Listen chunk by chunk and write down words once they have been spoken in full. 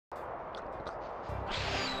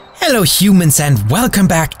Hello humans and welcome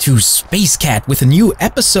back to SpaceCat with a new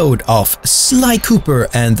episode of Sly Cooper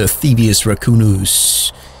and the Thievius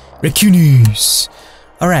Raccoonus.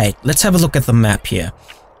 Alright, let's have a look at the map here.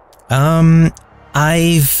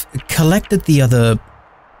 I've collected the other...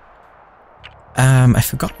 I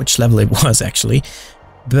forgot which level it was actually,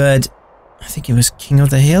 but I think it was King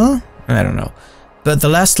of the Hill? I don't know. But the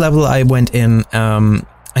last level I went in,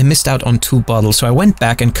 I missed out on 2 bottles, so I went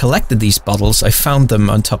back and collected these bottles. I found them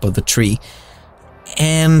on top of the tree.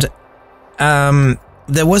 And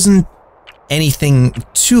there wasn't anything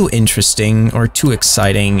too interesting or too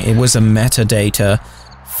exciting. It was a metadata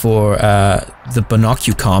for the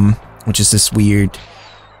Binocucom, which is this weird,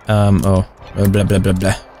 blah blah blah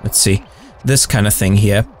blah. Let's see. This kind of thing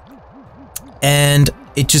here. And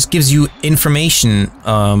it just gives you information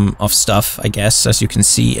of stuff, I guess, as you can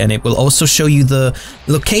see, and it will also show you the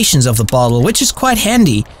locations of the bottle, which is quite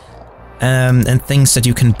handy, and things that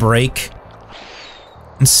you can break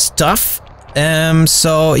and stuff.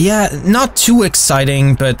 So yeah, not too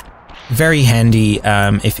exciting, but very handy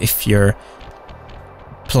if you're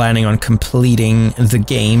planning on completing the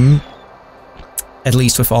game, at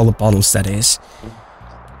least with all the bottles, that is.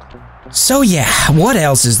 So yeah, what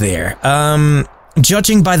else is there?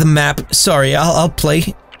 Judging by the map, sorry, I'll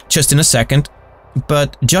play just in a second,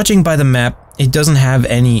 but judging by the map, it doesn't have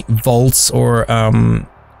any vaults or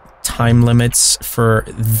time limits for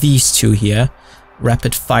these two here,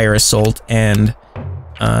 Rapid Fire Assault and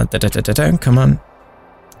come on,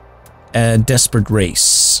 Desperate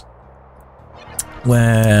Race.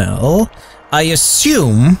 Well, I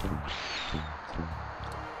assume,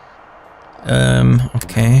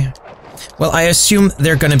 okay. Well, I assume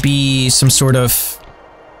they're gonna be some sort of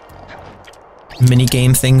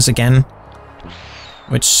mini-game things again,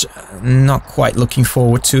 which I'm not quite looking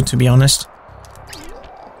forward to be honest.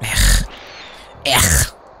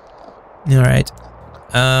 Alright.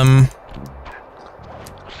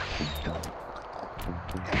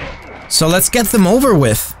 So let's get them over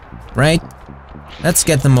with, right? Let's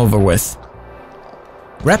get them over with.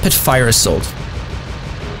 Rapid Fire Assault.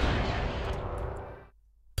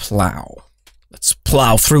 Plow. Let's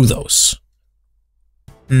plow through those.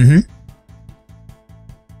 Do.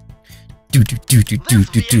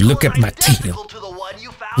 Look at my tail.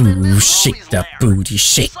 Ooh, shake that booty,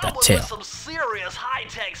 shake that tail. Someone with some serious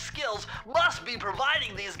high-tech skills must be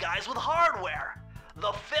providing these guys with hardware.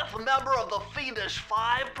 The 5th member of the Fiendish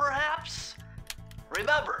 5, perhaps?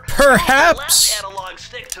 Remember, perhaps. use the left analog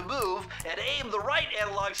stick to move and aim the right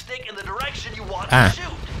analog stick in the direction you want to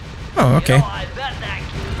shoot. Oh, okay. You know, I bet that...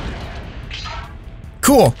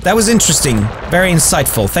 Cool, that was interesting. Very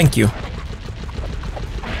insightful, thank you.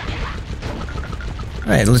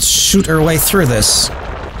 Alright, let's shoot our way through this.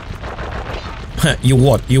 You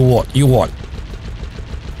what?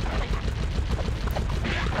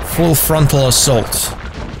 Full frontal assault.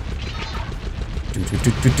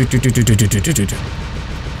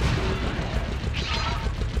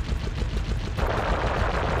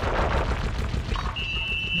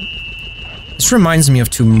 This reminds me of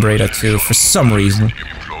Tomb Raider 2 for some reason.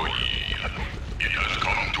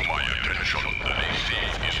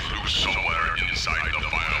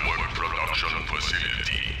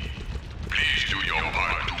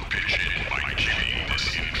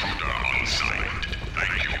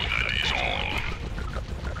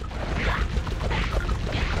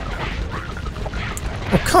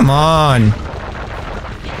 Oh, come on!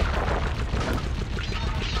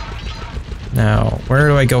 Now, where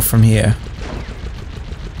do I go from here?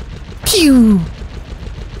 Pew!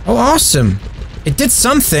 Oh, awesome! It did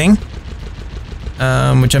something!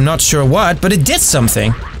 Which I'm not sure what, but it did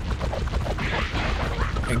something!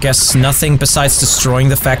 I guess nothing besides destroying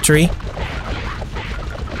the factory?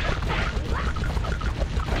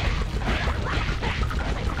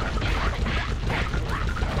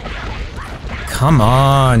 Come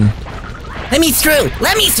on! Let me through!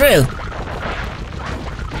 Let me through!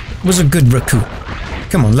 It was a good raccoon.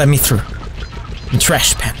 Come on, let me through. I'm a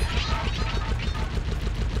trash panda.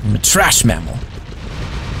 I'm a trash mammal.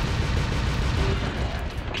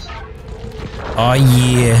 Oh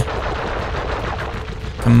yeah.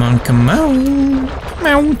 Come on, come on. Come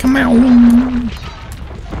on, come on.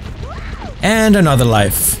 And another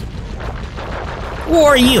life. Who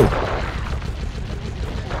are you?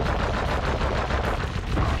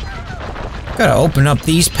 Gotta open up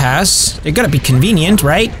these paths. They gotta be convenient,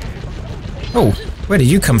 right? Oh, where did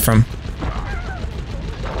you come from?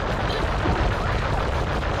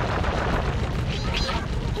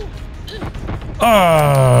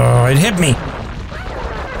 Oh, it hit me.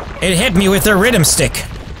 It hit me with a rhythm stick.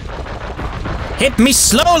 Hit me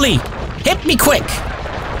slowly. Hit me quick.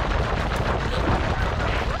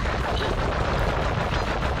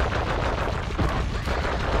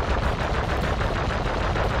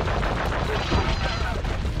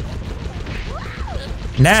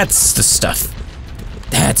 That's the stuff.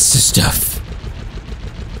 That's the stuff.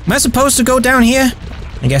 Am I supposed to go down here?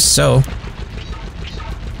 I guess so.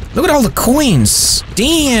 Look at all the coins.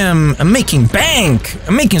 Damn, I'm making bank.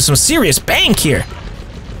 I'm making some serious bank here.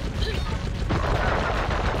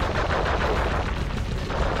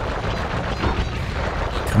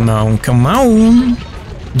 Come on, come on.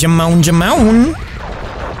 Jamon, jamon.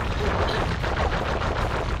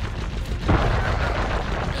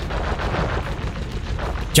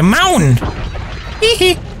 Jamon!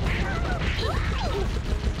 Hee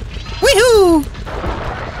Woohoo!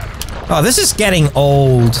 Oh, this is getting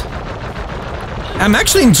old. I'm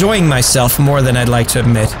actually enjoying myself more than I'd like to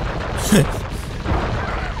admit.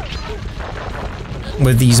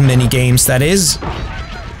 With these mini games, that is.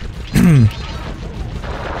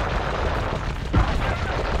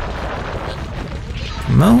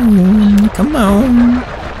 Come on, come on.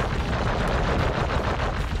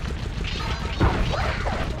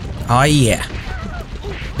 Oh yeah.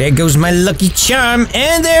 There goes my lucky charm,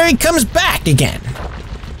 and there he comes back again.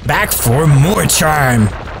 Back for more charm.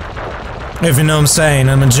 If you know what I'm saying,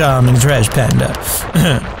 I'm a charming trash panda.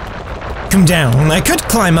 Come down. I could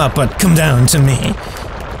climb up, but come down to me.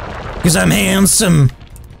 Because I'm handsome.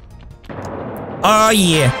 Oh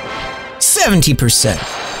yeah. 70%.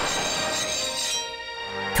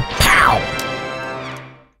 Kapow!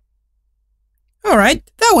 Alright,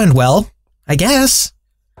 that went well, I guess.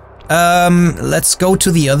 Let's go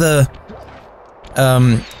to the other,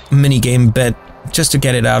 minigame bit, just to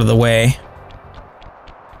get it out of the way.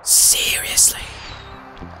 Seriously.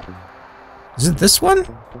 Is it this one?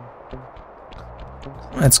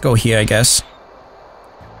 Let's go here, I guess.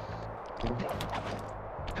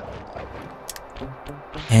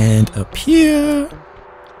 And up here.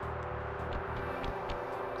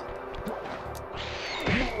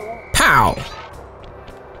 Pow!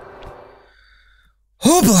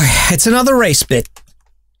 Oh boy, it's another race bit.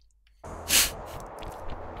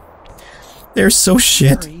 They're so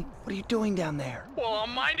shit. Harry, what are you doing down there? Well, I'm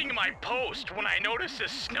minding my post when I notice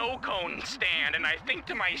this snow cone stand, and I think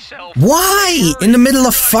to myself, why? In the middle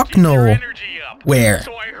of fuck no. Where?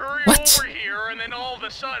 So I hurry What? over here, and then all of a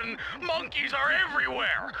sudden, monkeys are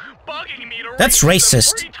everywhere, bugging me to That's race them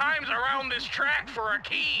racist. 3 times around this track for a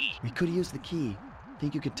key. We could use the key.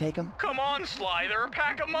 Think you could take him? Come on, Sly, they're a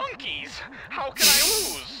pack of monkeys. How can I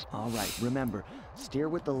lose? All right, remember, steer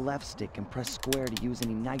with the left stick and press square to use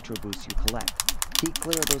any nitro boosts you collect. Keep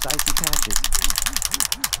clear of those icy patches.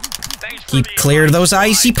 Thanks for Keep the clear of advice, those Sly.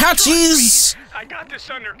 icy Trust patches. me, I got this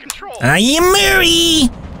under control. I am Mary.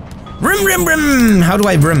 Rim, rim, rim. How do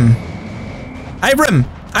I rim? I rim.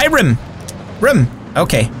 I rim. Rim.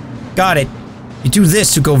 Okay. Got it. You do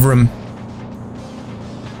this to go rim.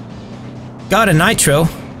 Got a nitro.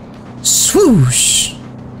 Swoosh.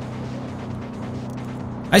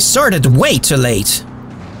 I started way too late.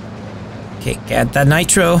 Okay, get that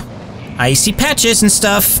nitro. Icy patches and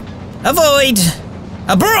stuff. Avoid.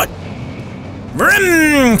 Abort.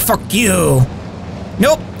 Rim. Fuck you.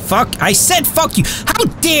 Nope. Fuck. I said fuck you. How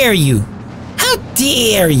dare you? How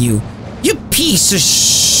dare you? You piece of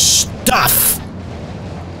stuff.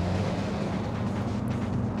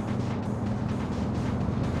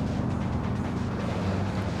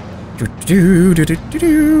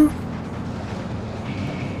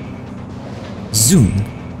 Zoom.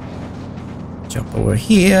 Jump over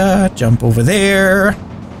here, jump over there.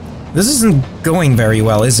 This isn't going very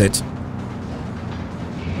well, is it?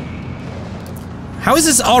 How is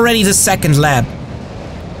this already the second lap?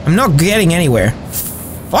 I'm not getting anywhere.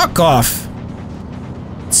 Fuck off.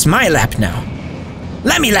 It's my lap now.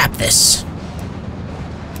 Let me lap this.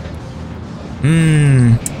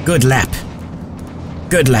 Good lap.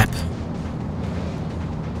 Good lap.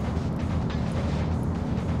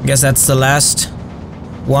 Guess that's the last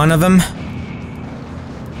one of them.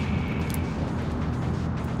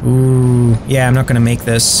 Ooh, yeah, I'm not gonna make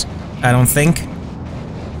this. I don't think.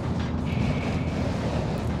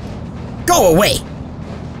 Go away!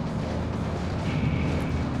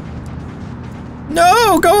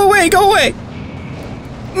 No, go away, go away!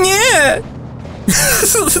 Yeah!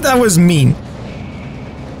 That was mean.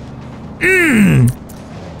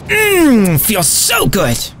 Feels so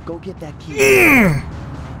good! Go get that key.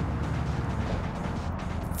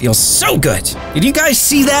 Feels so good! Did you guys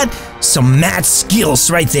see that? Some mad skills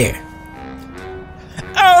right there.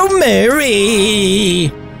 Oh,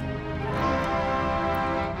 Mary!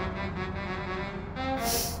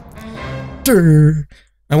 Durr.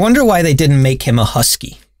 I wonder why they didn't make him a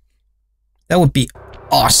husky. That would be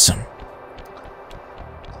awesome.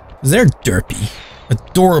 They're derpy.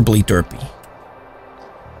 Adorably derpy.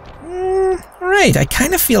 Alright, I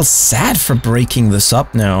kind of feel sad for breaking this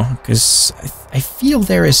up now, because I feel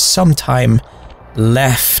there is some time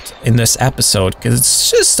left in this episode, because it's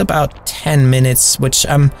just about 10 minutes, which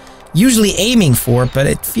I'm usually aiming for, but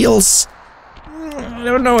it feels... I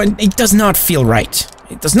don't know, it does not feel right.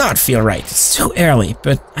 It does not feel right. It's too early,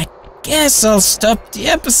 but I guess I'll stop the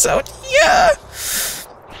episode. Yeah!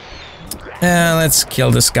 Let's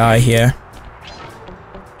kill this guy here.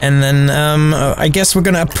 And then, I guess we're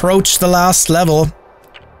gonna approach the last level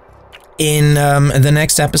in, the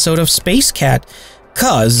next episode of SpaceCat.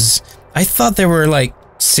 'Cause I thought there were like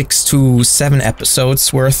 6 to 7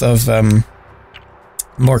 episodes worth of,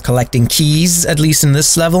 more collecting keys, at least in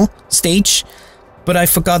this level stage. But I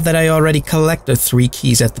forgot that I already collected 3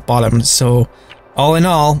 keys at the bottom, so all in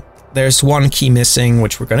all, there's 1 key missing,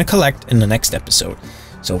 which we're gonna collect in the next episode.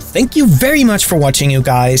 So thank you very much for watching, you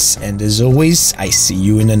guys, and as always, I see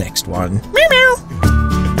you in the next one. Meow meow!